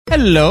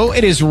Hello,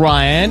 it is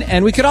Ryan,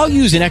 and we could all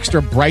use an extra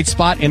bright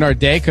spot in our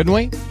day, couldn't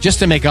we? Just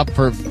to make up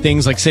for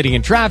things like sitting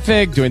in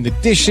traffic, doing the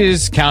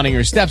dishes, counting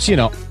your steps, you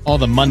know, all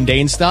the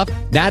mundane stuff.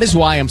 That is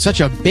why I'm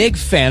such a big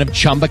fan of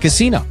Chumba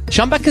Casino.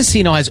 Chumba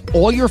Casino has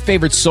all your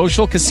favorite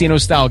social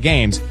casino-style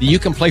games that you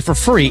can play for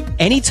free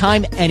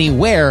anytime,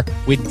 anywhere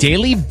with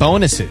daily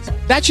bonuses.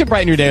 That should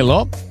brighten your day a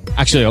little.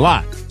 Actually, a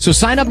lot. So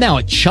sign up now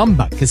at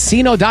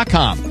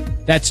ChumbaCasino.com.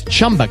 That's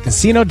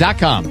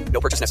ChumbaCasino.com.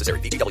 No purchase necessary.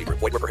 VGW Group.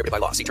 Void where prohibited by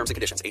law. See terms and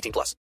conditions. 18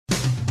 plus.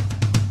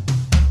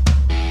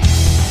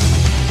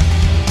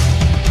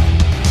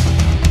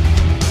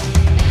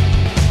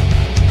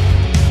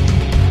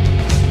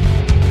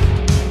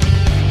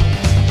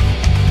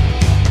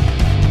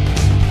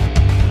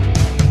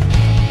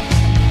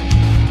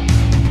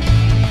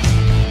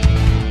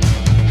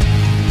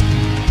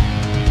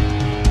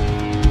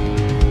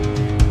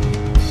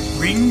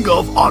 Ring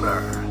of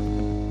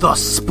Honor, the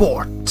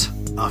sport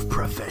of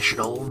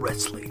professional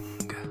wrestling.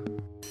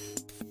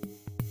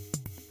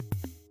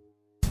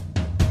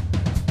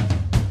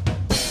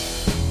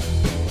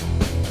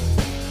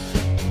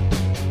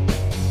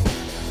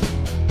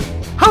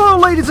 Hello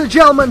ladies and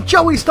gentlemen,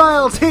 Joey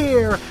Styles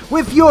here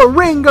with your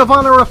Ring of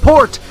Honor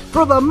report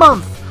for the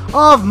month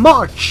of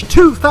March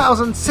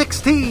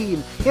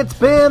 2016. It's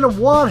been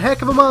one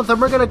heck of a month,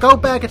 and we're going to go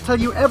back and tell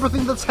you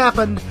everything that's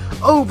happened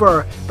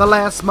over the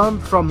last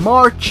month from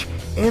March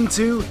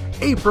into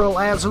April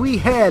as we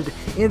head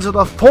into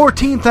the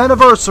 14th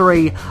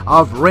anniversary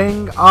of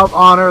Ring of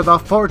Honor, the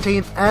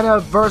 14th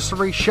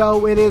anniversary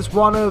show. It is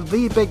one of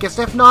the biggest,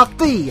 if not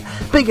the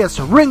biggest,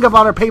 Ring of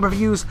Honor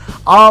pay-per-views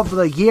of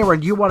the year,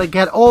 and you want to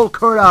get all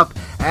caught up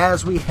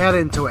as we head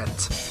into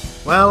it.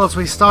 Well, as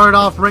we started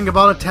off Ring of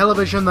Honor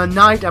television the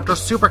night after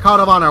Supercard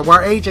of Honor,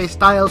 where AJ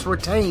Styles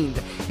retained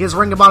his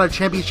Ring of Honor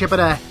championship in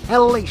a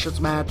hellacious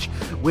match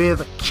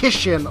with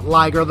Kishin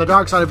Liger, the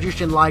dark side of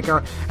Jushin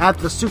Liger, at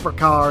the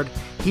Supercard.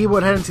 He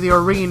would head into the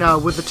arena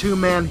with the two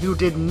men who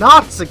did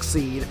not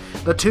succeed,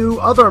 the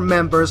two other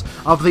members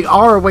of the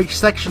ROH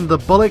section of the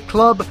Bullet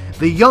Club,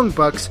 the Young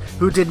Bucks,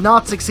 who did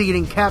not succeed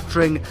in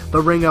capturing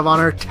the Ring of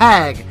Honor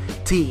Tag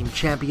Team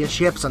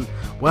Championships, and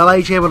well,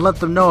 AJ would let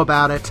them know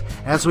about it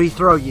as we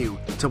throw you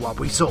to what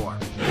we saw.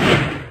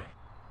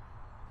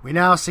 We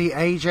now see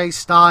AJ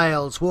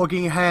Styles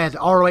walking ahead,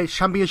 ROH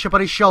Championship on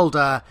his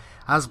shoulder,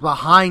 as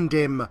behind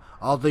him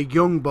are the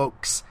Young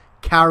Bucks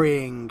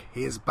carrying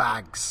his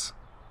bags.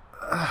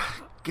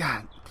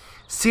 God.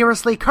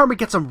 Seriously, can't we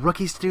get some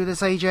rookies to do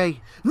this,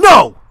 AJ?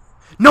 No!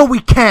 No, we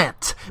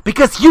can't!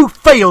 Because you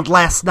failed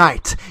last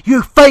night!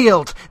 You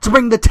failed to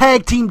bring the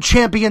Tag Team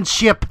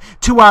Championship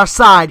to our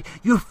side!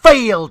 You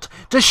failed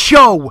to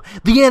show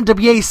the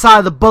NWA side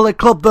of the Bullet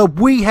Club that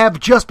we have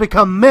just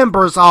become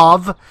members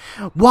of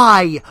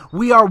why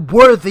we are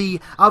worthy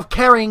of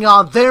carrying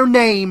on their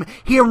name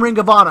here in Ring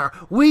of Honor.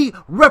 We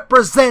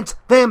represent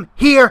them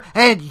here,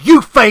 and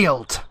you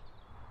failed!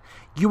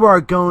 You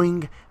are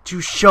going to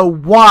show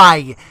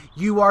why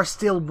you are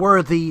still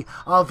worthy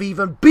of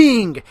even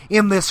being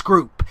in this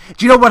group.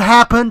 Do you know what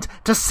happened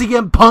to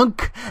CM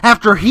Punk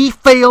after he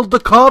failed the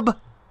Cub?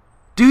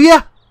 Do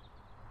ya?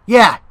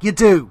 Yeah, you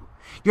do.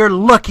 You're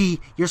lucky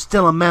you're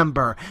still a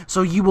member,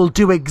 so you will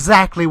do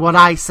exactly what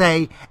I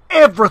say,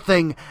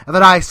 everything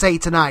that I say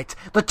tonight.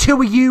 The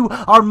two of you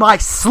are my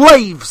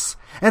slaves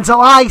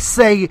until I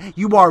say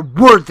you are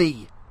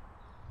worthy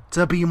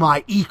to be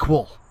my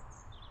equal.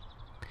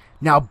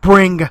 Now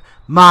bring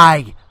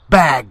my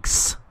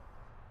bags.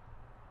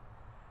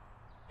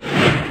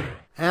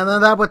 And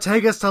then that would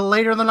take us to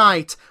later in the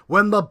night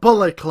when the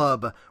Bullet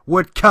Club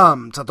would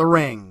come to the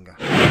ring.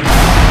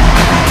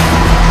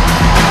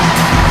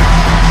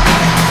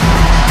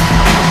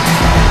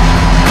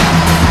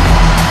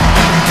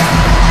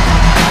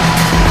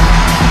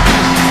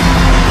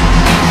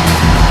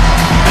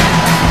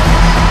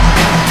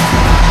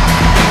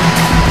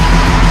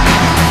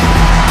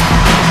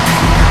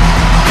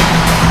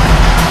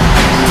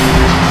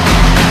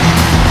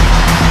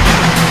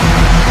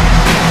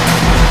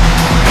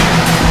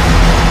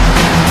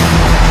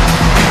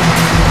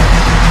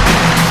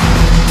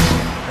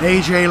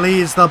 AJ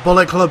leads the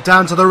Bullet Club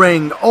down to the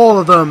ring, all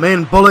of them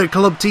in Bullet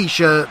Club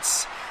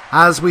t-shirts,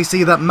 as we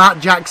see that Matt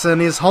Jackson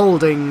is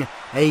holding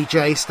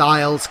AJ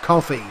Styles'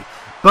 coffee.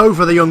 Both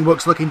of the Young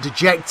Bucks looking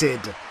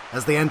dejected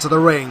as they enter the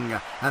ring,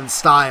 and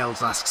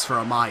Styles asks for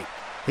a mic.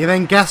 He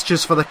then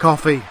gestures for the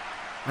coffee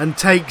and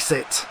takes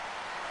it,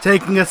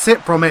 taking a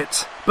sip from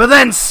it, but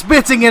then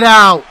spitting it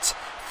out,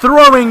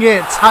 throwing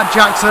it at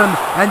Jackson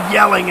and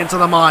yelling into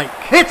the mic.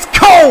 It's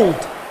cold!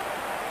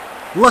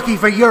 Lucky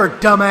for your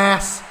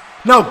dumbass.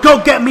 No,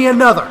 go get me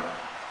another.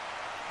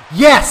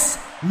 Yes,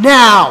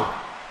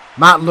 now!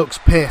 Matt looks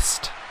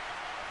pissed,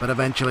 but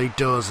eventually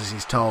does as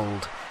he's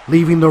told,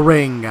 leaving the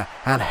ring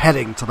and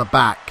heading to the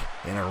back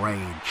in a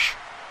rage.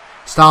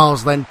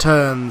 Styles then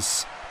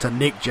turns to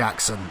Nick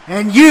Jackson.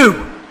 And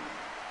you!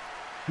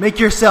 Make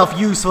yourself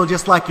useful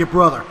just like your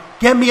brother.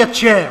 Get me a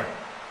chair.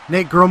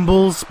 Nick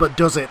grumbles, but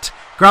does it,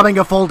 grabbing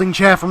a folding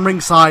chair from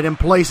ringside and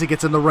placing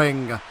it in the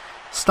ring.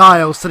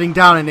 Styles sitting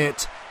down in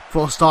it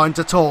before starting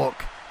to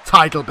talk,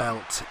 title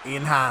belt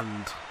in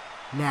hand.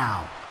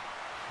 Now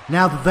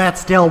that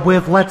that's dealt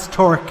with, let's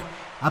talk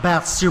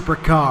about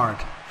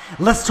Supercard.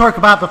 Let's talk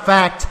about the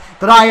fact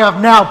that I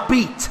have now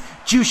beat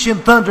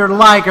Jushin Thunder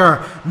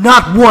Liger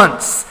not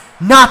once,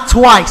 not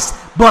twice,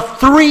 but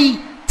 3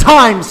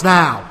 times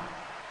now.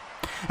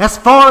 As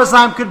far as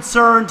I'm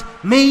concerned,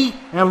 me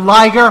and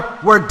Liger,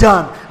 we're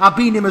done. I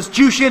beat him as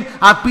Jushin,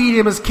 I beat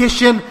him as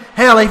Kishin.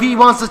 Hell, if he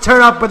wants to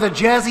turn up with a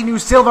jazzy new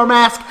silver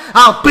mask,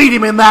 I'll beat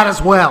him in that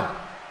as well.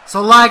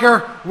 So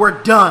Liger,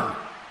 we're done.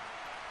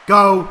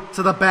 Go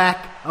to the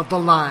back of the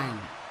line.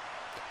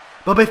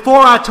 But before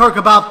I talk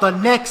about the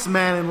next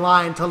man in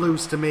line to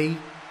lose to me,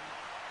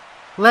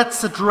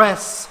 let's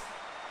address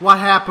what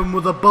happened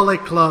with the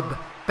Bullet Club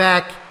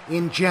back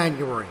in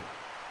January.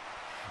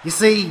 You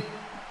see,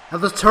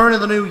 at the turn of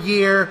the new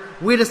year,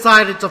 we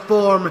decided to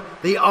form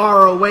the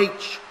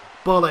ROH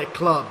Bullet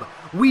Club.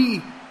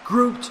 We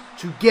grouped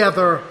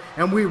together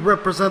and we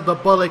represent the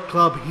Bullet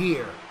Club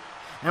here.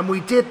 And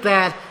we did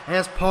that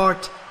as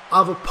part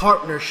of a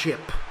partnership.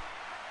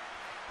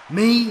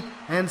 Me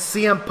and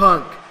CM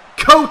Punk,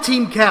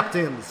 co-team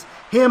captains.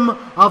 Him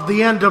of the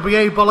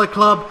NWA Bullet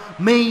Club,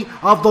 me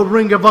of the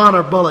Ring of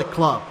Honor Bullet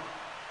Club.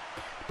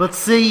 But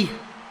see,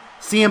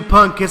 CM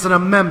Punk isn't a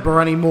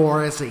member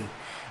anymore, is he?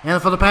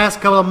 And for the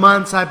past couple of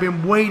months, I've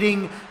been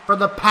waiting for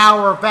the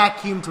power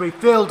vacuum to be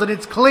filled, and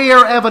it's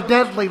clear,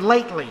 evidently,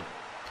 lately,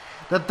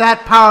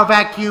 that power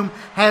vacuum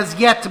has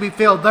yet to be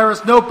filled. There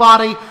is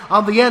nobody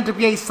on the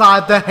NWA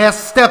side that has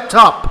stepped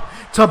up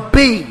to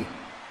be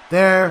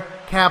their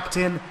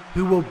captain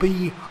who will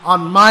be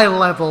on my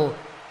level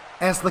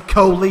as the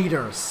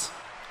co-leaders.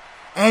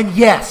 And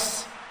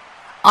yes,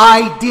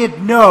 I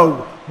did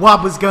know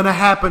what was going to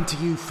happen to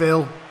you,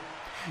 Phil.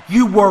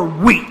 You were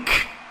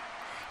weak.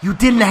 You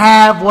didn't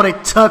have what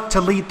it took to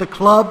lead the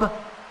club.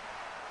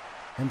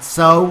 And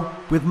so,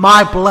 with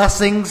my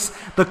blessings,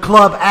 the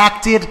club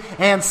acted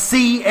and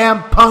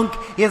CM Punk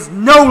is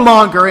no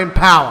longer in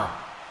power.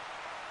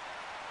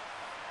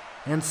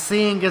 And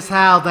seeing as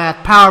how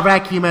that power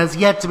vacuum has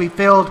yet to be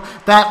filled,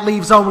 that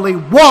leaves only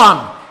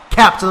one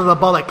captain of the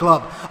Bullet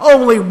Club.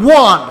 Only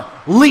one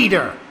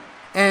leader.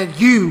 And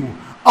you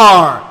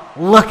are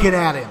looking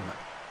at him.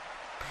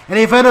 And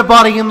if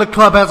anybody in the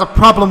club has a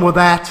problem with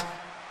that,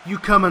 you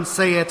come and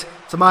say it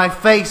to my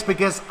face,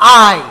 because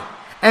I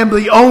am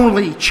the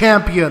only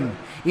champion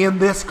in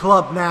this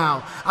club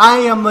now. I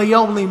am the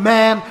only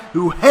man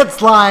who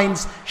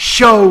headlines,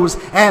 shows,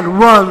 and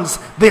runs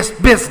this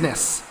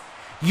business.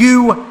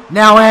 You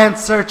now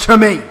answer to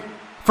me.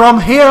 From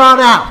here on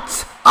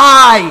out,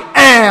 I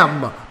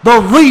am the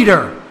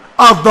leader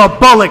of the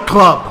Bullet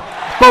Club,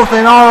 both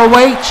in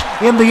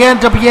ROH, in the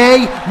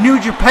NWA, New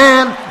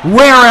Japan,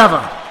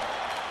 wherever.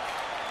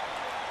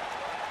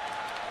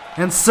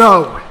 And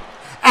so,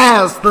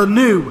 as the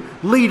new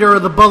leader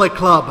of the Bullet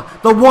Club,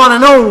 the one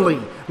and only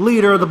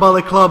leader of the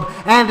Bullet Club,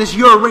 and as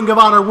your Ring of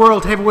Honor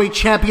World Heavyweight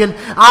Champion,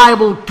 I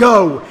will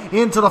go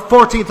into the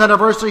 14th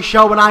anniversary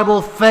show and I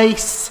will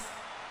face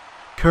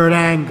Kurt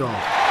Angle.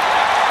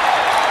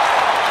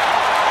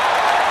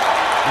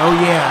 Oh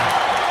yeah.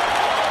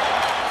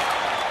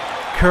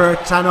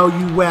 Kurt, I know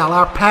you well.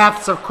 Our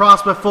paths have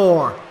crossed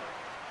before.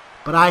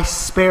 But I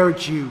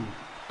spared you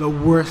the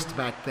worst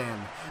back then.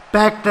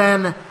 Back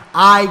then,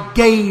 I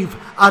gave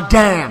a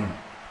damn.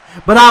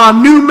 But I'm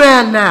a new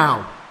man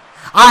now.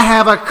 I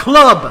have a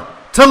club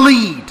to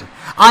lead.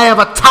 I have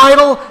a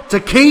title to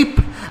keep.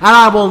 And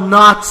I will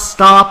not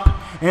stop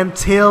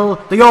until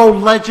the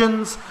old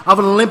legends of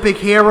an Olympic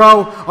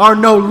hero are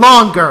no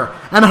longer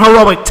an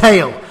heroic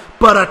tale,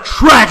 but a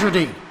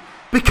tragedy.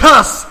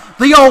 Because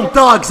the old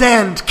dog's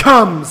end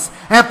comes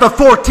at the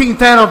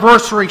 14th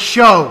anniversary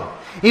show.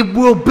 It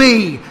will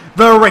be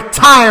the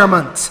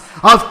retirement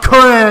of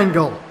Kurt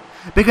Angle.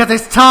 Because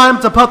it's time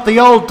to put the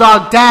old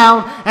dog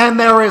down, and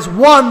there is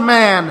one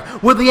man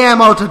with the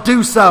ammo to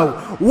do so.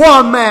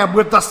 One man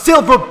with the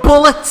silver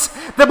bullets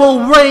that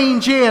will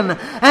range in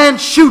and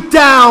shoot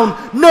down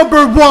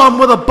number one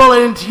with a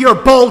bullet into your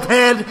bald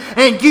head,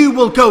 and you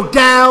will go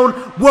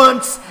down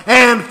once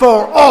and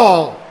for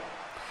all.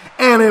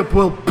 And it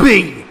will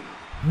be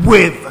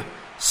with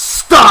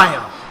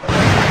style.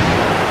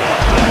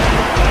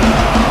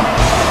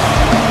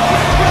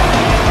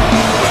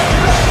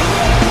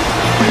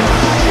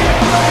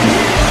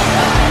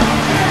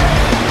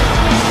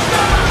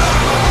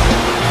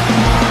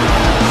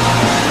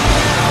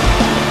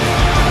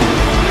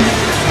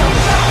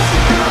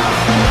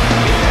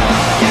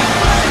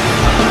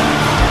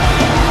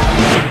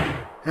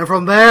 And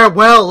from there,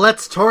 well,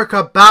 let's talk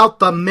about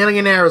the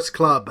Millionaires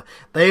Club.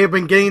 They have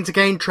been beginning to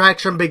gain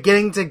traction,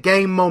 beginning to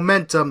gain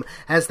momentum,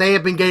 as they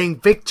have been getting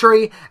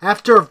victory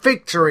after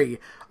victory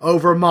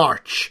over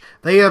March.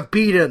 They have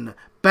beaten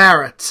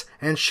Barrett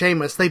and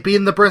Sheamus. They've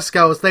beaten the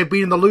Briscoes. They've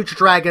beaten the Lucha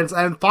Dragons.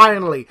 And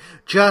finally,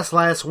 just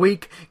last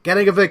week,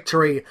 getting a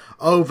victory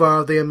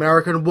over the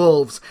American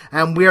Wolves.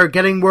 And we are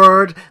getting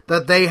word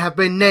that they have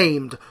been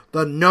named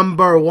the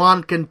number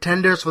one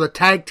contenders for the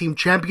Tag Team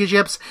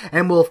Championships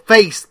and will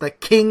face the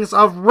Kings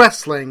of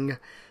Wrestling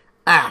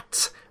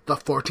at the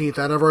 14th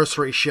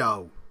anniversary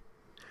show.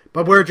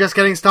 But we're just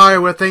getting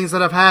started with things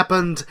that have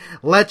happened.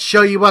 Let's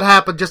show you what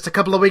happened just a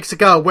couple of weeks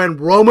ago when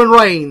Roman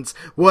Reigns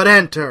would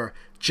enter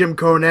Jim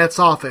Cornette's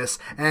office,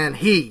 and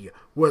he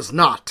was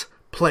not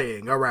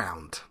playing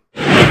around.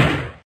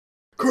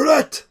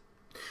 Cornette!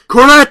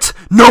 Cornette,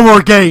 no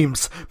more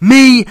games.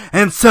 Me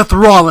and Seth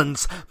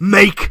Rollins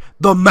make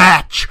the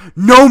match.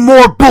 No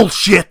more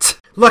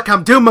bullshit. Look,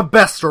 I'm doing my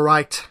best,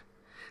 alright?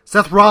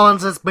 Seth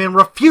Rollins has been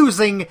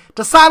refusing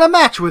to sign a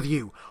match with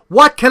you.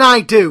 What can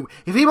I do?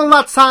 If he will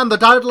not sign the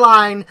dotted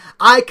line,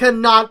 I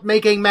cannot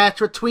make a match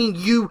between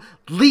you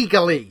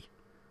legally.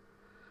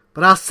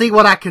 But I'll see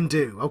what I can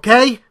do,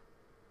 okay?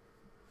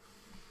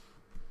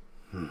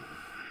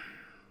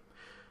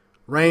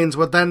 Reigns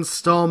would then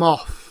storm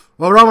off.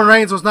 Well, Roman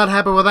Reigns was not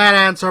happy with that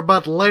answer,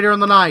 but later in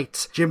the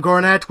night, Jim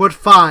Cornette would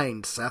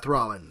find Seth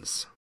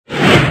Rollins.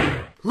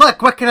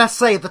 Look, what can I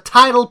say? The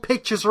title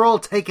pictures are all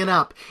taken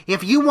up.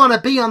 If you want to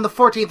be on the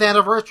 14th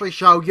anniversary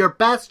show, your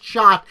best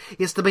shot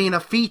is to be in a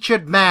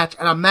featured match,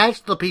 and a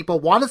match the people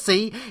want to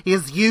see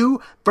is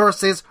you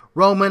versus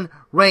Roman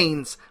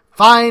Reigns.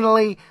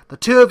 Finally, the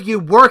two of you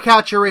work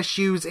out your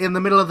issues in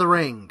the middle of the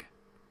ring.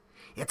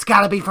 It's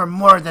gotta be for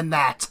more than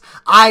that.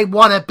 I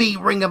want to be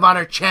Ring of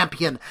Honor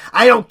champion.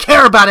 I don't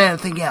care about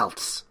anything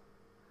else.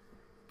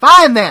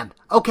 Fine then.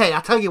 Okay,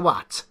 I'll tell you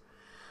what.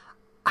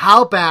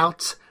 How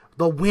about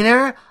the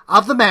winner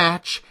of the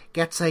match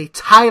gets a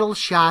title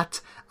shot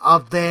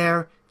of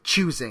their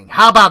choosing?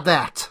 How about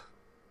that?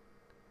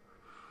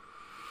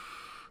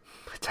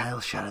 A title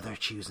shot of their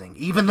choosing.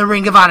 Even the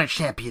Ring of Honor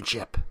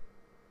championship.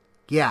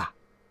 Yeah.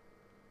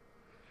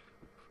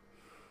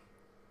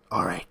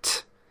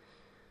 Alright.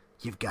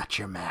 You've got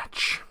your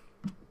match.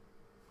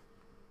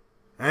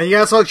 And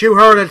yes, folks, you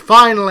heard it.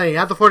 Finally,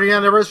 at the 40th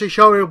anniversary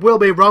show, it will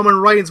be Roman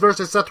Reigns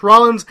versus Seth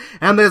Rollins,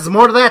 and there's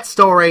more to that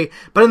story.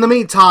 But in the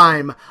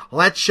meantime,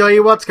 let's show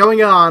you what's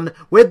going on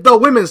with the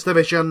women's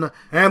division.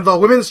 And the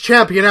women's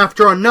champion,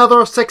 after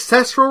another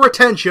successful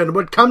retention,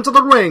 would come to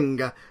the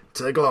ring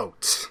to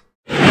gloat.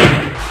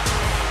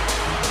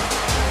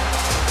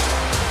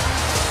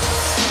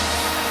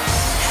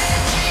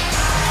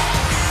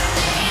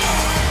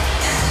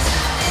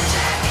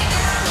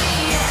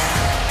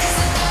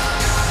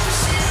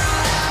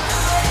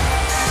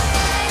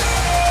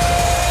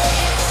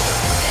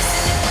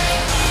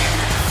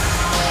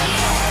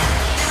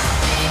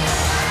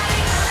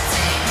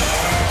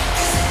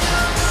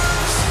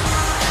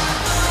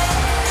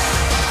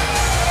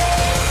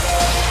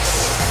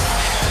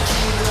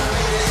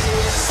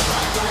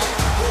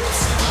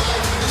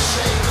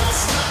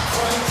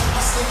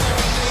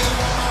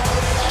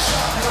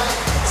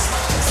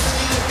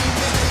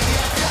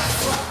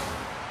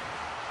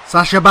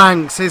 Sasha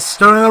Banks is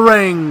still in the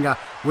ring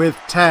with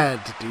Ted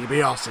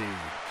DiBiase.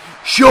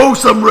 Show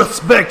some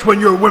respect when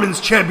your women's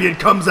champion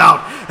comes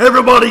out.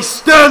 Everybody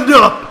stand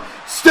up!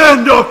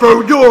 Stand up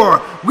for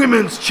your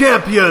women's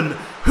champion,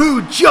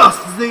 who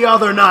just the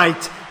other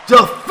night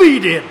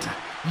defeated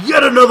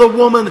yet another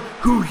woman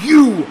who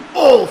you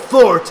all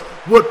thought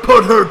would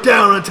put her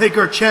down and take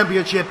her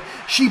championship.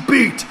 She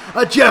beat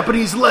a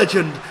Japanese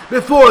legend.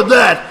 Before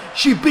that,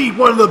 she beat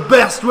one of the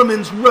best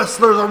women's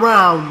wrestlers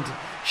around.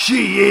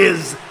 She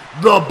is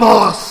the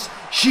boss.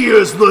 She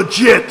is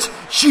legit.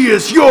 She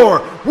is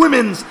your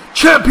women's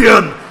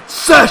champion,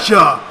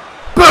 Sasha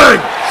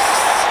Banks.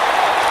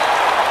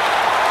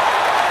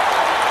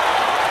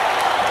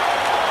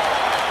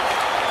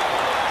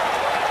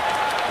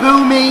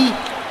 Boo me,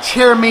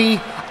 cheer me,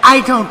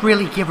 I don't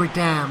really give a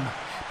damn.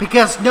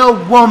 Because no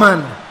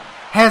woman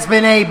has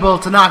been able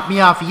to knock me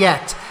off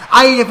yet.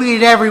 I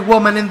defeated every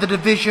woman in the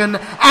division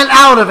and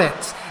out of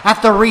it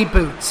at the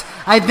reboot.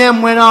 I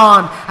then went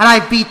on and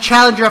I beat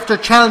challenger after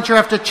challenger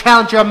after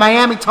challenger.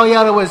 Miami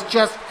Toyota was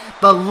just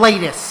the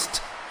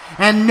latest.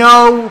 And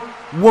no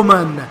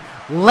woman,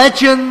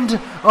 legend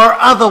or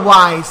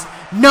otherwise,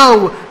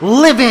 no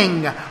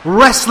living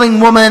wrestling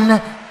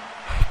woman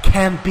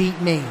can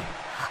beat me.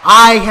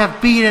 I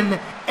have beaten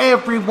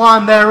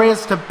everyone there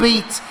is to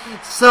beat.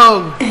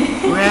 So,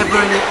 wherever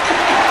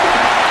it...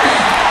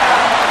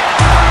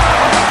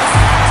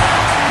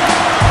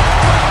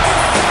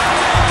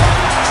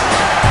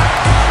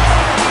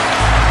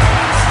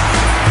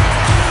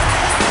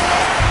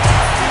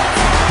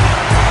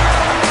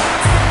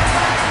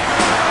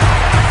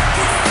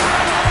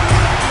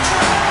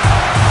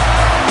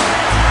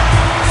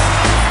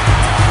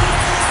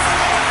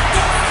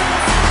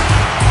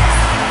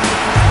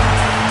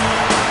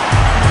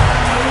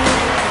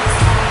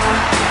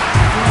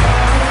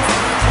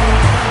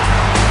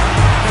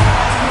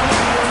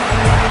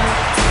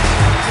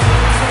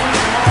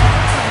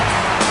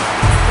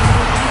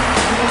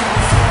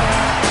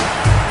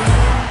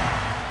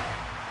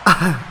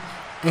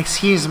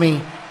 Excuse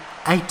me,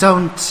 I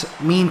don't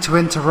mean to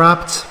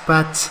interrupt,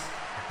 but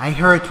I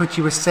heard what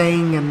you were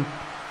saying and,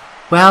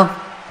 well,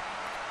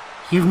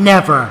 you've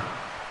never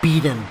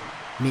beaten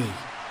me.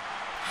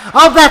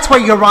 Oh, that's where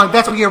you're wrong,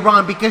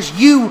 because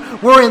you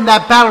were in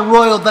that battle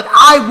royal that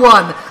I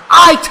won.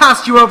 I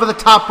tossed you over the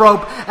top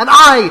rope, and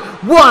I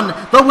won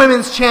the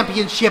women's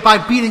championship.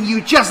 I've beaten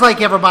you just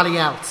like everybody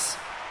else.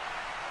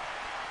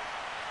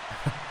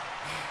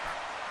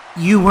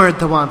 You weren't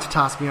the one to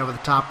toss me over the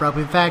top rope.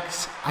 In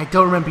fact, I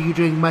don't remember you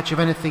doing much of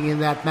anything in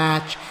that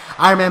match.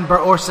 I remember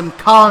Orson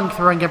Kong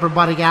throwing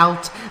everybody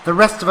out, the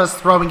rest of us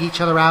throwing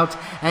each other out,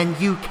 and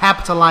you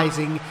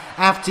capitalizing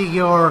after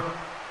your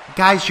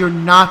guys you're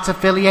not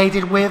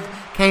affiliated with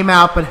came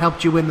out and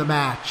helped you win the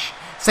match.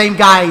 Same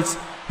guys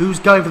who's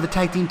going for the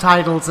tag team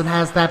titles and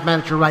has that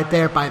manager right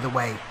there, by the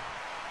way.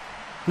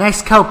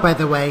 Nice coat, by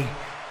the way.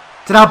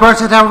 Did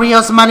Alberto Del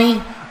Rio's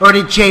money, or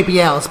did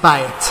JBL's buy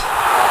it?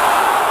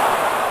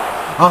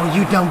 Oh,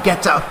 you don't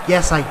get to...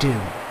 Yes, I do.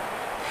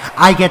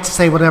 I get to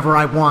say whatever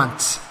I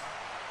want.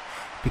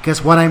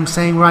 Because what I'm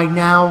saying right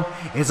now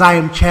is I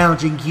am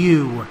challenging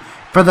you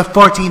for the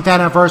 14th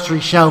anniversary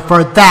show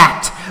for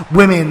that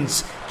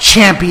Women's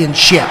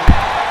Championship.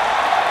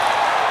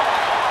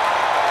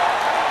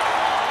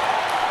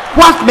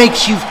 What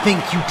makes you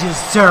think you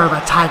deserve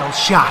a title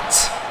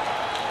shot?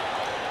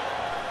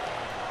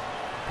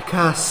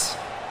 Because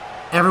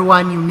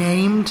everyone you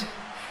named,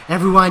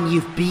 everyone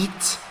you've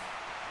beat,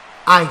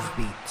 I've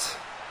beat.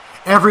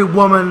 Every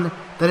woman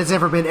that has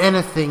ever been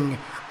anything,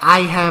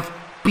 I have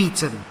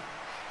beaten.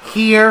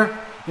 Here,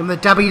 in the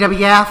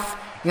WWF,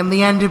 in the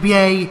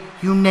NWA,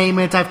 you name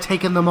it, I've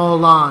taken them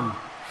all on.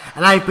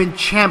 And I've been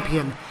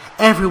champion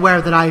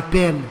everywhere that I've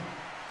been.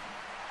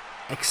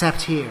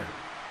 Except here.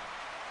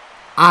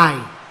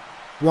 I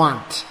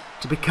want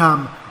to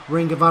become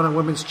Ring of Honor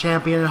Women's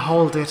Champion and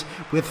hold it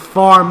with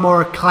far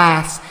more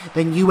class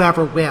than you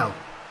ever will.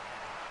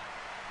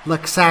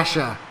 Look,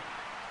 Sasha,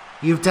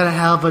 you've done a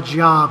hell of a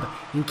job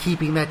in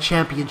keeping that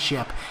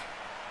championship.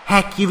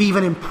 Heck, you've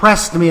even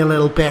impressed me a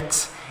little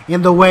bit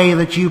in the way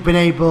that you've been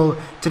able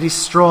to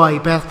destroy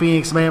Beth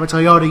Phoenix and Manami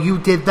Toyota. You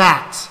did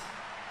that.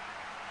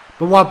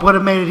 But what would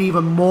have made it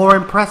even more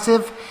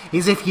impressive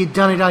is if you'd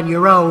done it on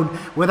your own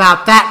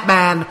without that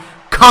man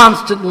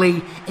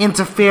constantly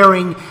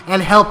interfering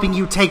and helping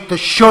you take the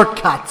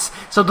shortcuts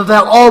so that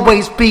there'll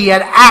always be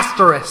an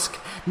asterisk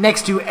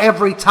next to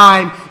every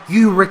time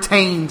you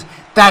retained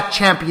that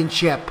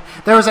championship.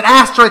 There was an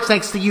asterisk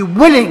next to you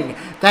winning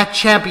that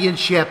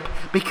championship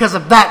because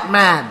of that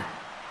man.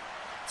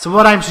 So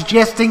what I'm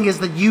suggesting is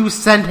that you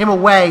send him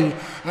away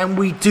and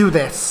we do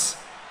this.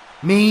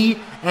 Me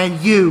and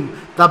you.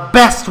 The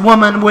best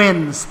woman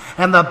wins,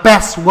 and the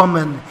best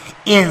woman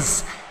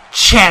is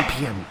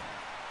champion.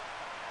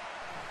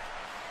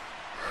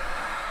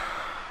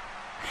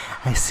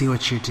 I see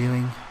what you're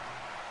doing.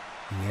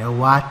 You know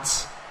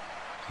what?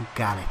 You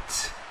got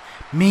it.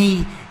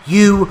 Me,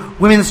 you,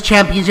 Women's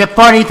Championship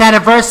 40th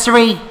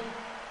anniversary.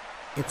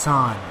 It's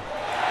on.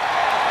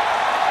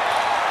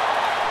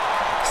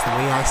 It's the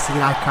way I see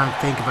it, I can't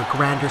think of a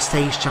grander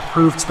stage to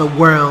prove to the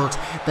world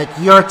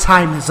that your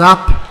time is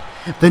up.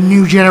 The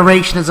new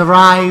generation has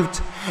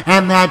arrived,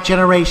 and that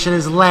generation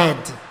is led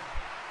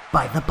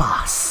by the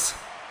boss.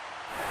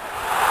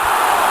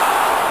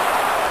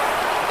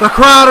 The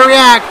crowd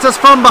reacts as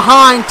from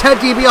behind Ted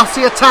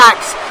DiBiase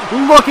attacks,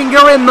 looking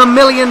her in the $1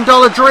 Million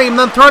Dream,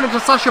 then thrown into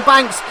Sasha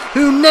Banks,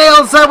 who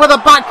nails her with a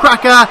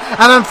backcracker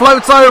and then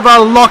floats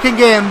over, locking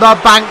in the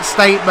Banks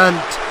statement.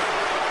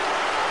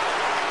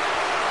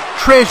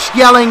 Trish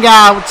yelling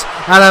out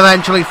and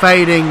eventually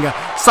fading.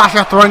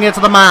 Sasha throwing it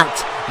to the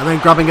mat and then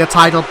grabbing a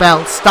title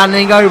belt,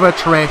 standing over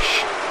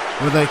Trish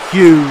with a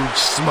huge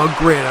smug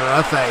grin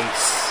on her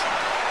face.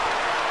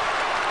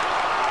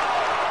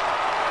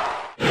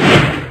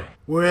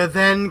 We're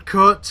then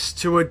cut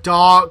to a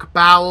dark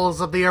bowels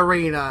of the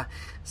arena,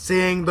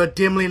 seeing the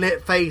dimly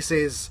lit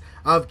faces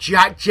of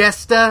Jack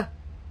Jester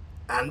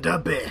and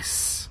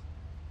Abyss.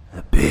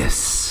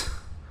 Abyss,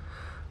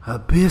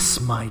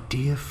 my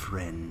dear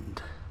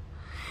friend.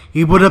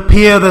 It would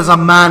appear there's a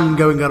man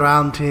going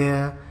around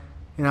here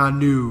in our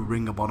new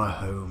Ring of Honor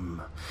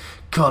home,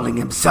 calling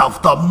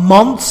himself the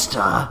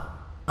Monster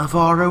of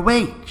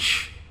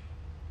ROH.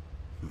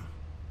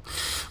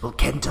 Well,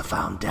 Kenta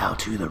found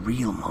out who the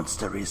real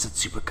monster is at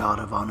Supercard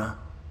of Honor.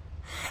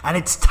 And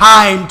it's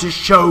time to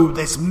show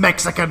this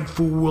Mexican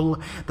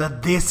fool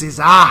that this is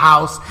our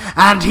house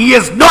and he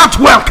is not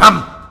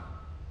welcome!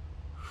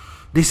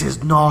 This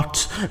is not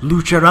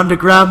Lucha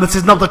Underground, this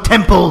is not the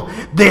Temple,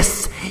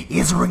 this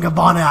is Ring of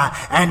Honor,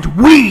 and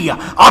we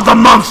are the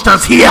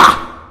monsters here!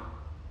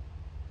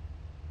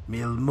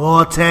 Mil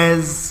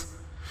Mortes,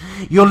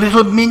 your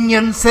little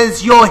minion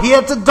says you're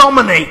here to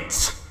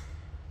dominate.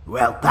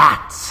 Well,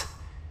 that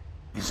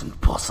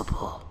isn't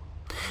possible,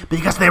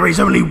 because there is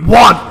only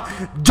one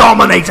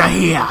dominator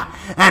here,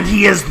 and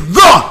he is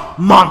the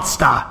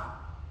monster.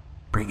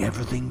 Bring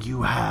everything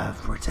you have,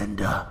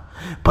 Pretender.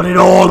 Put it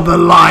all on the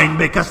line,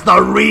 because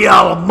the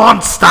real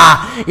monster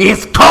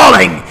is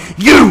calling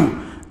you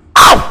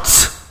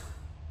out!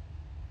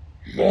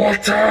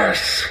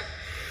 Mortis,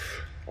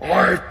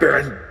 I've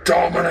been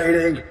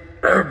dominating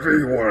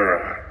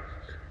everywhere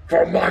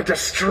for my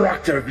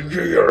destructive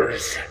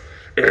years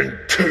in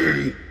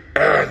TNA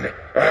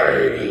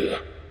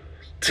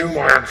to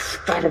my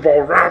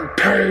unstoppable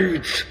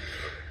rampage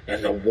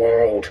in the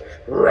World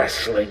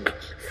Wrestling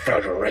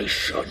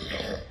Federation.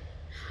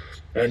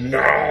 And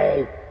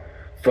now,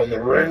 from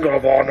the Ring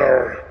of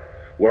Honor,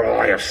 where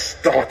I have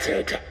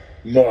started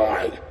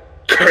my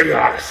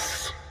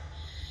chaos.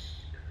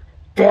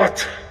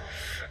 But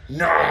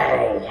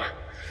now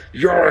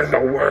you're in the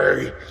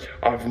way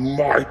of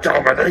my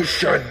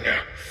domination,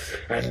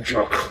 and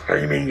you're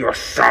claiming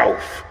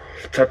yourself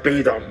to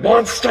be the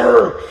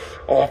monster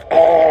of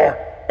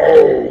ROH.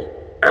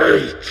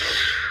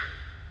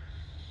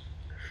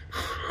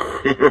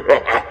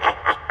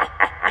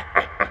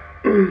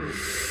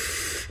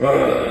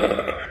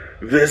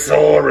 This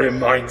all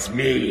reminds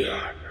me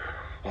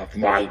of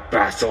my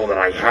battle that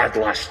I had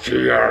last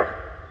year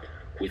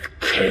with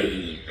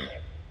Kane,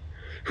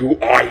 who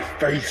I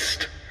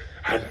faced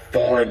and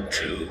fallen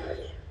to.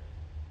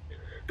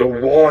 The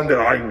one that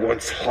I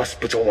once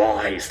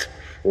hospitalized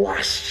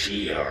last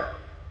year.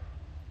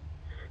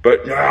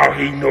 But now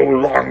he no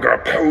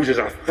longer poses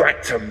a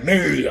threat to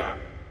me.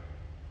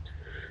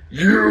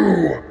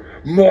 You,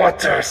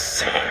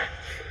 Mortis,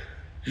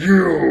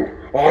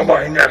 you are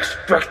my next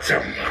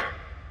victim.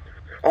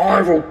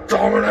 I will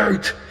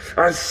dominate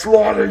and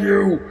slaughter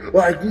you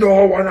like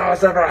no one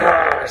else ever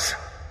has.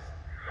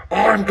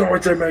 I'm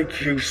going to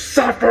make you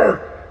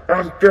suffer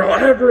and feel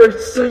every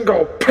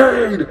single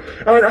pain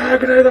and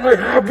agony that I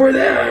have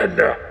within.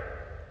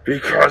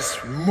 Because,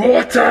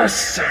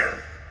 Mortis,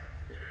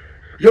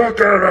 you're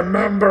gonna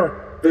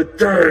remember the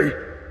day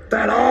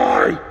that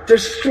I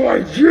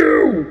destroyed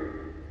you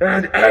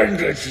and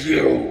ended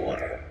you.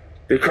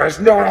 Because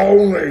not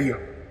only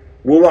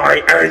will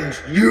I end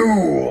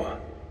you,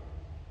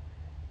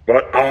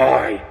 but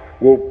I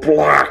will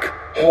black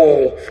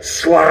hole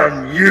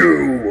slam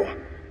you,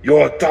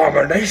 your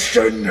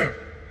domination,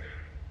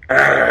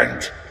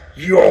 and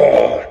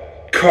your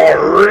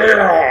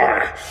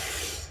career.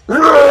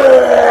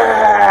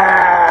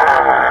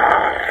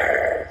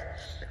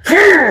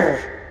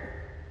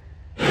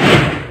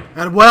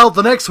 And well,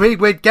 the next week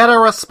we'd get a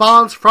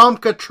response from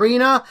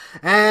Katrina,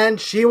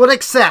 and she would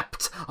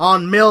accept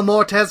on Mil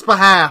Mortes'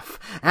 behalf.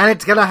 And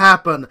it's gonna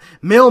happen.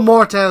 Mil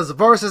Mortes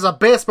versus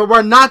Abyss, but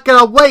we're not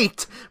gonna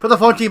wait for the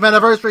 14th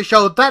anniversary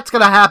show. That's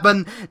gonna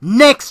happen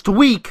next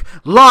week,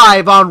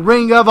 live on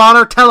Ring of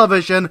Honor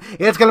television.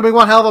 It's gonna be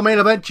one hell of a main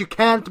event. You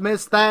can't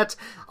miss that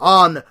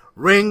on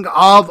Ring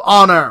of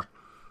Honor.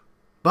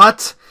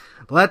 But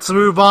let's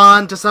move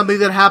on to something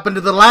that happened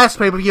to the last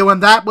pay-per-view,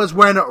 and that was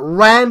when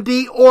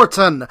Randy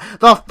Orton,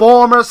 the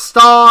former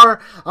star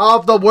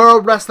of the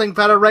World Wrestling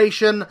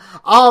Federation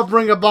of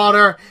Ring of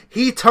Honor,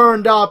 he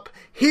turned up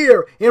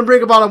here in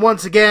Ring of Honor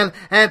once again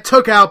and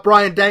took out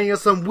Bryan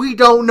Danielson. We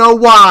don't know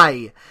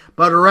why,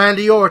 but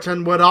Randy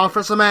Orton would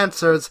offer some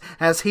answers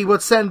as he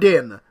would send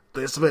in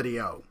this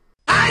video.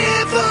 I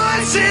hear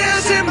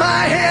voices in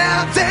my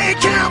head, they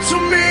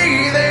counsel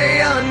me,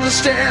 they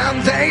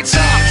understand, they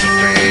talk to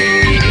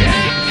me.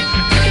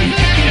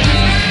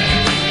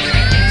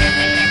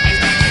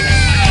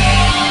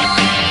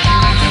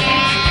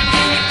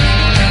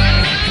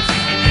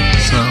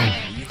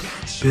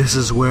 So, this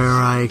is where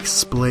I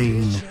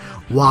explain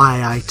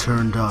why I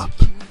turned up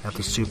at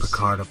the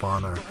Supercard of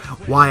Honor,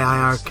 why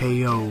I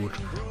RKO'd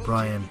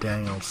Bryan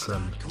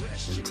Danielson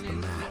into the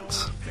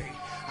mat.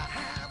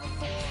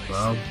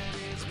 Well,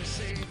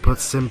 to put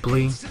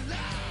simply,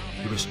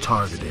 he was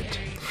targeted.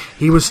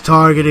 He was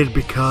targeted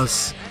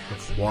because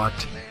of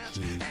what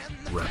he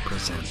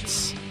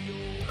represents.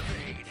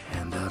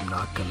 And I'm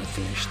not gonna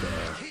finish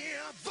there.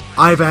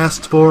 I've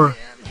asked for,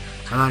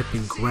 and I've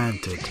been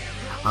granted,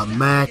 a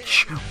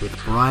match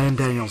with Bryan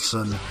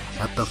Danielson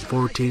at the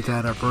 14th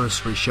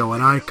anniversary show,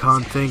 and I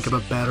can't think of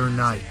a better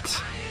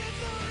night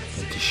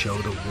than to show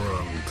the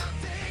world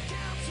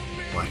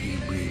what he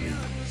really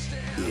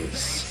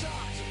is.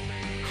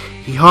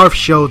 He half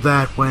showed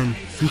that when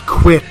he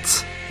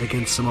quit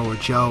against Samoa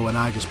Joe, and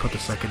I just put the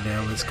second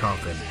nail in his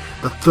coffin.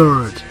 The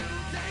third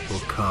will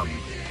come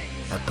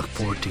at the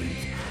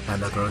 14th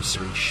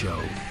anniversary show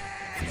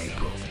in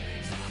April.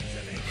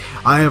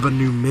 I have a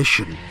new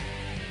mission,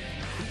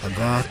 and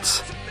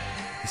that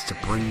is to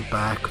bring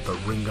back the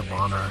Ring of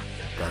Honor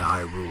that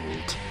I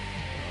ruled.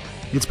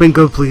 It's been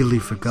completely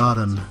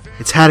forgotten.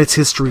 It's had its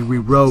history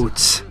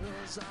rewrote,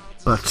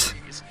 but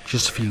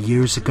just a few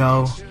years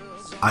ago,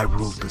 I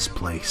ruled this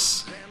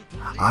place.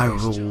 I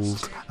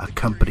ruled a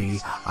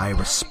company I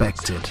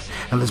respected.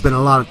 And there's been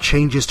a lot of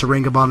changes to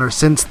Ring of Honor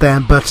since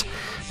then, but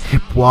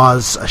it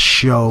was a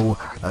show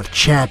of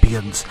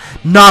champions,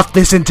 not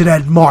this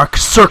internet mark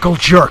circle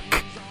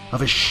jerk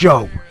of a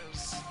show.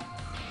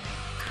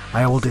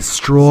 I will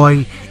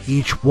destroy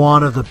each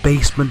one of the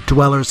basement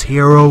dwellers'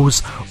 heroes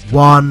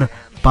one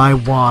by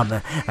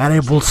one, and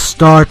it will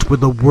start with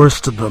the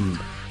worst of them,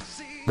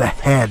 the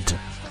head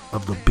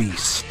of the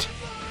beast.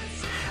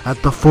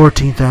 At the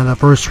 14th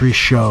anniversary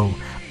show,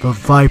 the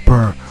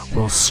Viper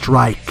will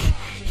strike.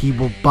 He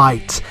will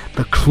bite.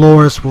 The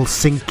claws will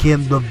sink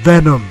in. The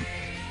venom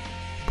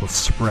will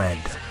spread.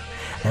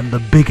 And the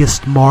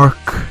biggest mark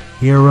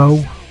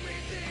hero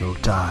will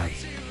die.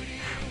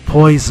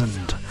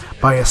 Poisoned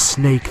by a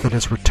snake that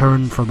has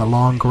returned from the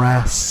long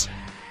grass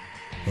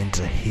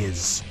into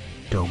his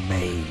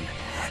domain.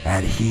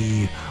 And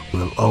he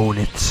will own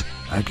it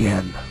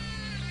again.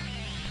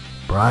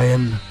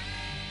 Bryan,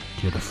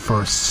 you're the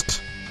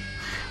first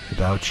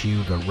Without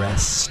you, the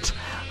rest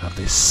of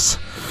this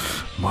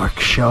Mark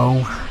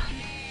show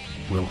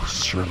will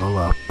shrivel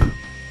up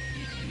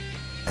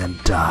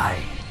and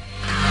die.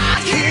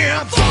 I hear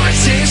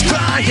voices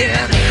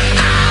crying,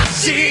 I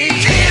see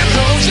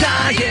heroes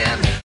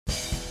dying.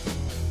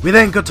 We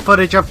then cut to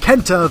footage of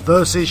Kenta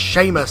versus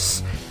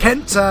Sheamus.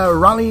 Kenta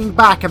rallying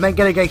back and then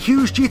getting a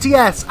huge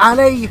GTS and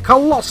a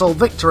colossal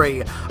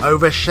victory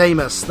over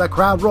Sheamus. The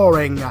crowd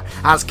roaring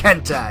as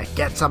Kenta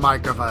gets a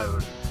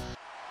microphone.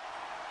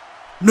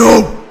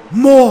 No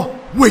more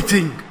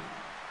waiting!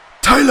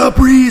 Tyler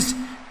Breeze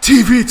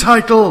TV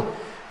title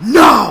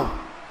now!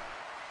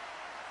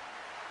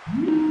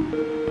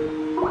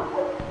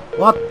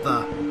 What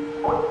the?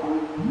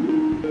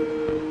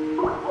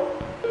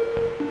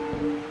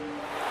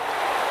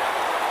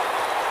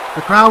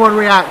 The crowd would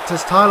react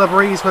as Tyler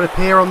Breeze would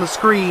appear on the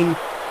screen,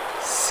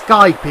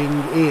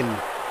 Skyping in.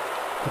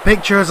 The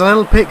picture is a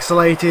little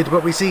pixelated,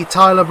 but we see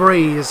Tyler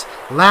Breeze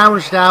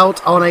lounged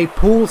out on a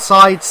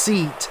poolside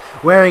seat,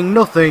 wearing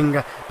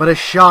nothing but a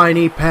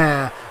shiny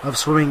pair of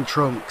swimming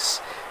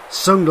trunks,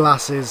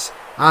 sunglasses,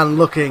 and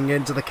looking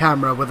into the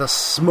camera with a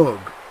smug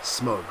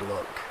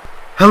look.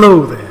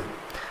 Hello there.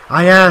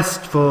 I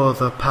asked for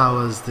the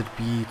powers that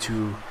be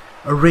to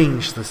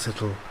arrange this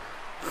little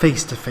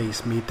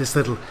face-to-face meet, this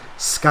little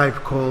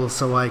Skype call,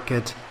 so I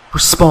could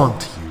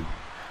respond to you.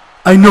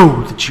 I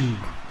know that you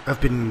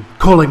have been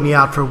calling me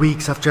out for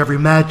weeks after every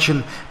match,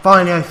 and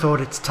finally I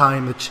thought it's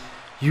time that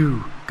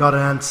you got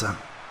an answer.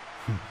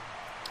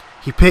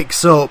 He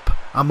picks up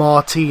a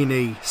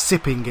martini,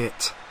 sipping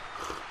it.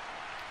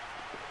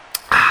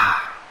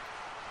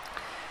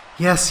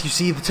 Yes, you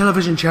see, the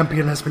television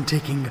champion has been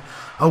taking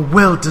a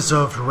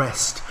well-deserved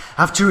rest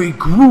after a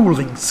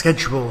grueling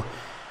schedule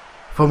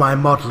for my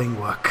modelling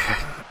work. I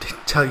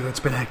didn't tell you, it's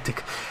been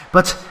hectic.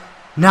 But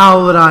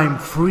now that I'm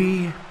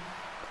free,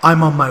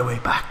 I'm on my way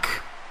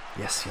back.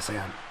 Yes, I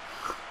am.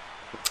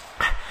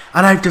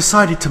 And I've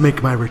decided to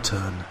make my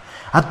return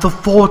at the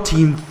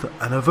 14th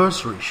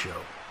anniversary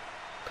show.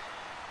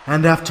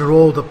 And after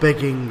all the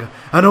begging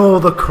and all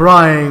the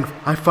crying,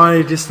 I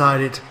finally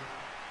decided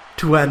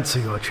to answer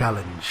your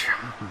challenge.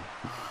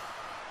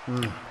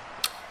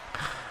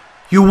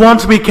 You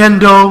want me,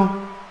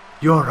 Kendo?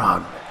 You're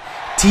on.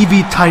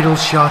 TV title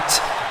shot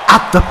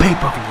at the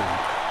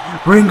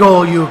pay-per-view. Bring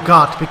all you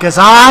got, because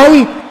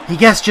he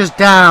gestures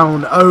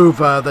down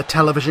over the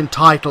television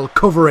title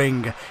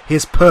covering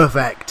his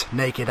perfect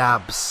naked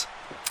abs.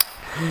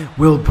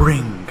 Will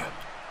bring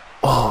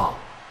all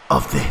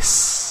of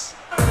this.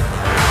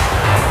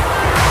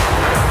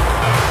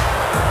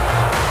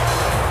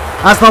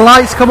 As the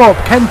lights come up,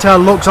 Kenta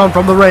looks on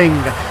from the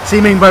ring,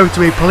 seeming both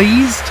to be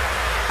pleased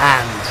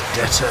and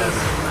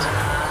determined.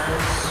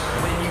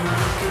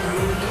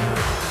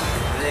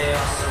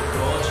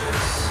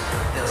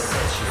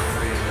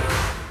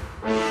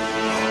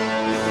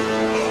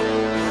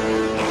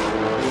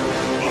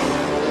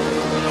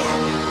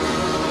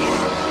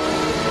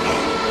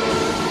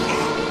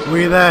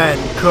 We then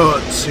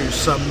cut to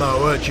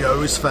Samoa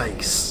Joe's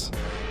face.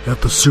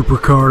 At the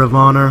Supercard of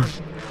Honor,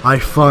 I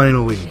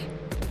finally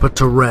put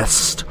to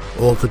rest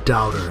all the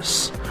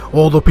doubters,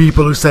 all the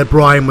people who said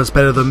Bryan was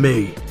better than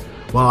me,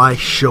 while I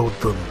showed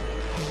them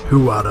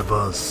who out of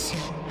us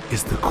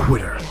is the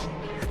quitter,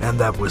 and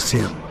that was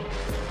him.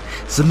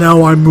 So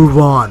now I move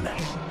on,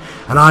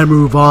 and I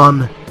move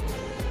on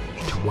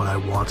to what I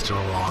wanted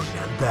all along,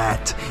 and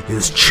that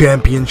is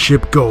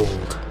championship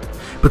gold.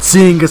 But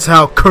seeing as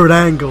how Kurt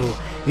Angle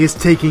is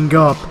taking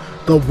up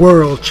the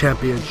World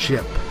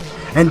Championship,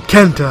 and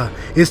Kenta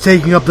is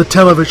taking up the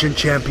Television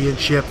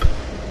Championship,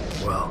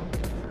 well,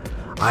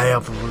 I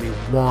have only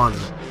one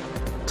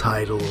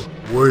title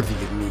worthy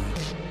of me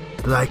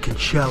that I can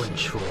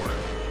challenge for,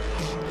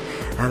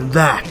 and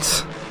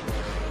that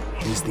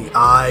is the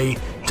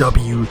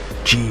IWGP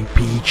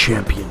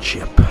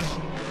Championship.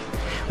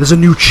 There's a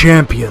new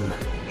champion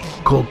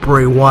called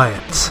Bray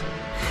Wyatt,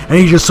 and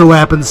he just so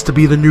happens to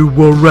be the new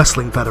World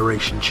Wrestling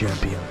Federation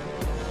champion.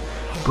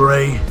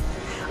 Bray,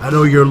 I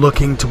know you're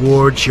looking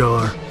towards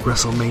your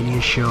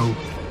WrestleMania show.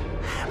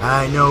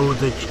 I know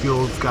that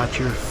you've got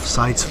your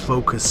sights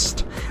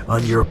focused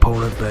on your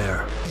opponent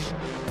there.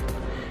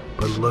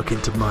 But look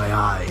into my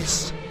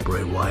eyes,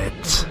 Bray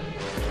Wyatt.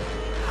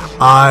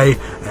 I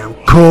am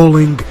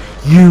calling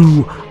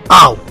you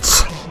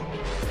out.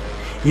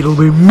 It'll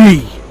be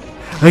me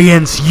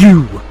against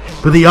you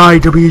for the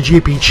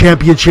IWGP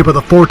Championship of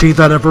the 14th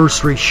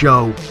anniversary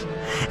show.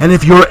 And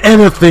if you're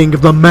anything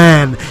of the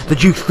man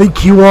that you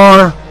think you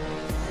are,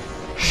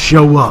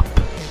 show up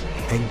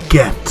and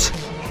get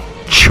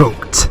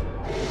choked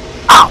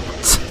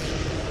out.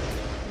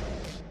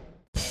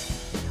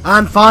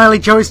 And finally,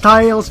 Joey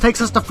Styles takes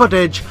us to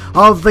footage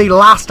of the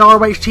last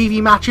ROH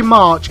TV match in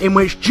March, in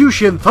which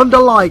Jushin Thunder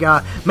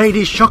Liger made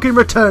his shocking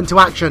return to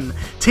action,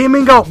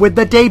 teaming up with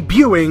the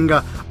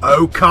debuting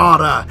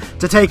Okada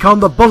to take on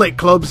the Bullet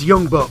Club's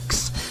Young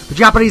Bucks. The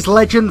Japanese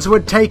legends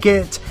would take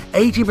it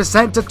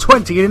 80% to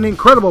 20 in an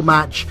incredible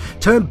match,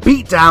 turned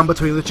beatdown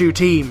between the two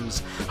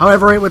teams.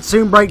 However, it would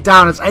soon break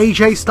down as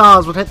AJ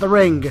Styles would hit the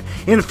ring,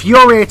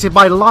 infuriated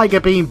by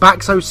Liger being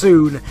back so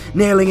soon,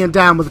 nailing him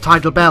down with the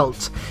title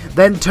belt,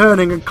 then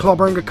turning and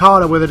clobbering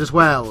Okada with it as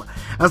well.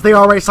 As the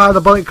ROH side of the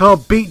Bullet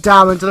Club beat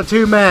down into the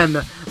two men,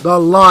 the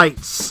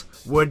lights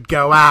would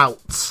go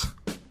out.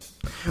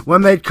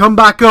 When they'd come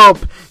back up,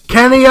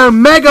 Kenny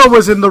Omega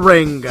was in the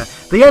ring.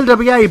 The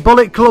NWA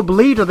Bullet Club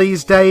leader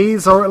these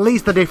days, or at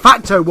least the de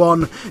facto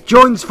one,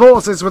 joins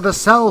forces with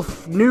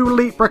the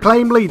newly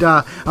proclaimed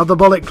leader of the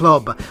Bullet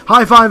Club,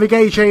 high-fiving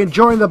AJ and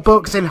joining the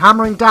books in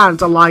hammering down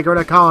to Liger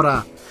and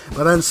Okada.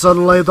 But then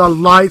suddenly the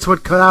lights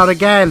would cut out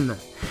again.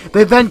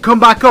 They'd then come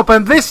back up,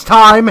 and this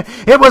time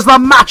it was the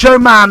Macho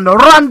Man,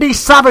 Randy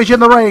Savage, in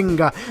the ring.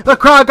 The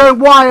crowd going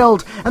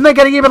wild, and then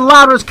getting even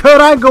louder as Kurt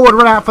Angle would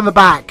run out from the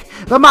back.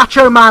 The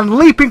Macho Man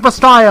leaping for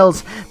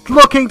Styles,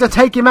 looking to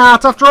take him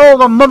out after all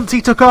the months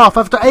he took off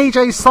after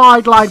AJ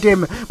sidelined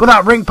him with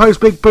that ring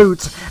post big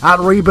boot at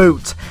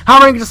Reboot.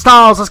 Hammering to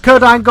Styles as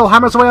Kurt Angle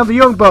hammers away on the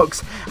Young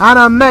Bucks, and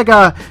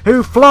Omega,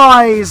 who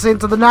flies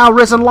into the now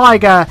risen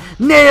Liger,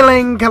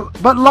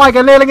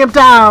 Liger nailing him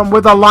down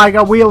with a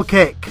Liger wheel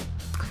kick.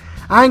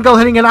 Angle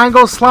hitting an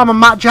angle slam on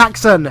Matt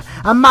Jackson.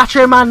 A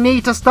Macho Man knee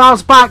to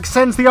Styles' back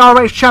sends the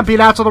ROH champion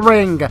out of the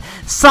ring.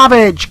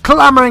 Savage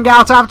clambering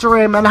out after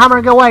him and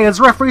hammering away as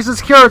referees and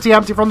security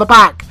empty from the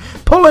back,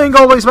 pulling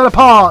all these men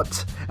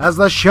apart as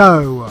the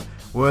show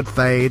would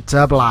fade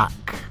to black.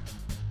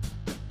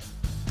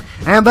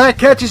 And that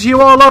catches you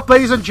all up,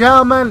 ladies and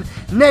gentlemen.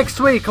 Next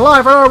week,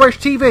 live on ROH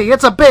TV,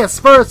 it's Abyss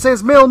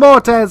versus Mil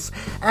Muertes.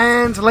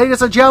 And,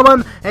 ladies and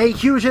gentlemen, a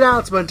huge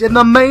announcement in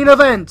the main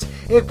event.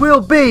 It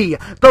will be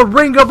the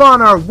Ring of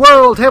Honor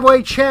World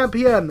Heavyweight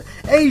Champion,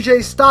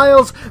 AJ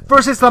Styles,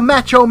 versus the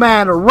Macho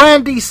Man,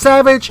 Randy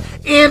Savage,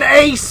 in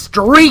a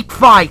street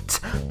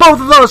fight.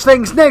 Both of those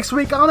things next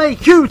week on a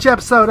huge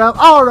episode of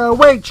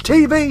ROH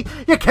TV.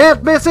 You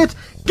can't miss it.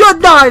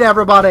 Good night,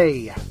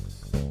 everybody.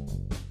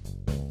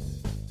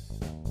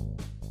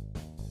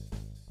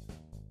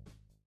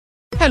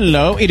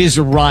 Hello, it is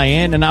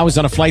Ryan, and I was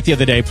on a flight the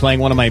other day playing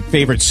one of my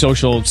favorite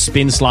social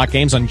spin slot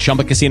games on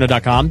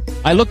ChumbaCasino.com.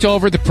 I looked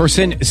over at the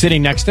person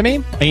sitting next to me,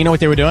 and you know what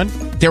they were doing?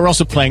 They were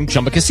also playing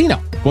Chumba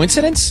Casino.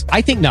 Coincidence?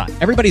 I think not.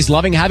 Everybody's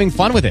loving having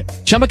fun with it.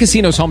 Chumba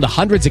Casino is home to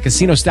hundreds of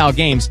casino-style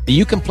games that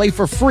you can play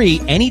for free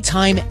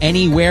anytime,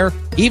 anywhere,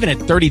 even at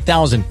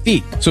 30,000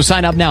 feet. So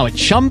sign up now at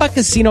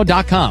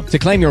ChumbaCasino.com to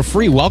claim your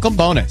free welcome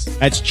bonus.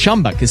 That's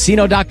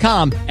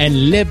ChumbaCasino.com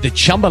and live the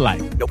Chumba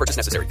life. No purchase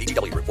necessary.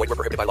 VGW. Void where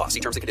prohibited by law. See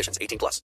terms and conditions. 18+.